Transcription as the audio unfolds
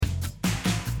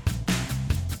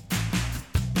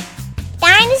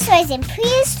Dinosaurs in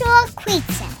Prehistoric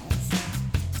Creatures.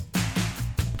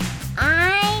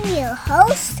 I'm your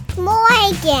host,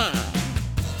 Morgan.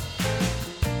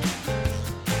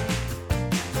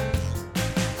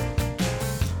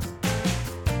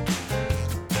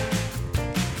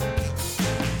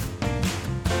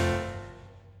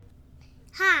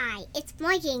 Hi, it's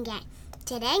Morgan again.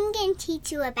 Today I'm going to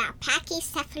teach you about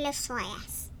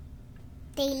Pachycephalosaurus.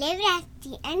 They lived at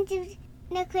the end of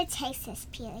the Cretaceous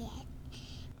period.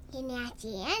 And at the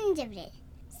end of the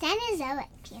Cenozoic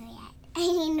period.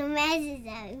 The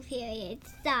Mesozoic period,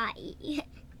 sorry.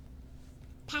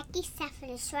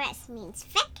 Pachycephalosaurus means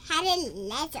thick-headed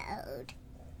lizard.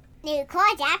 They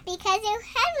called that because their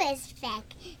head was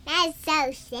thick. That is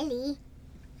so silly.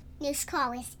 Their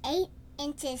skull was 8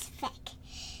 inches thick.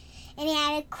 And it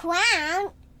had a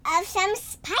crown of some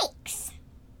spikes.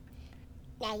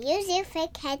 Now use your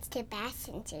thick heads to bash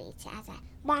into each other.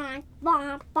 Bonk,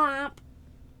 bonk, bonk.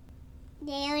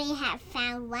 They only have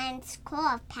found one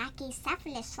skull of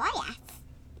Pachycephalosaurus.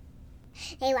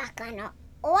 They walk on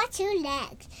all 2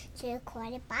 legs, so they're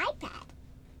called a biped.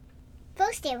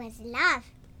 First there was love,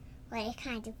 or a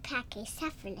kind of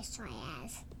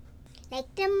Pachycephalosaurus,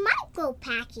 like the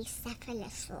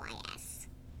Micropachycephalosaurus.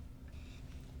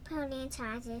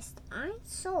 Paleontologists aren't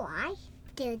sure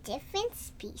if they're different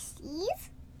species,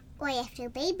 or if they're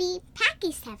baby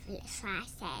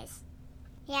Pachycephalosauruses.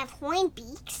 They have horn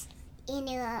beaks, and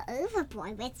they are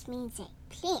overboard, which means they're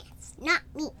plants, not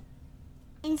meat.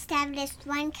 Instead of just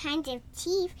one kind of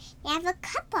teeth, they have a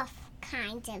couple of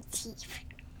kinds of teeth.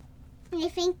 They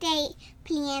think they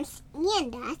plants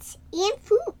and nuts and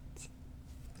fruit.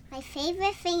 My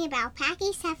favorite thing about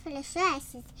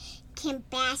Pachycephalosaurus is can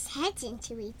bash heads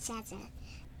into each other.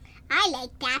 I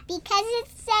like that because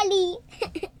it's silly.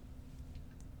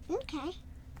 Okay.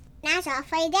 That's all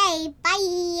for today.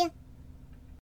 Bye.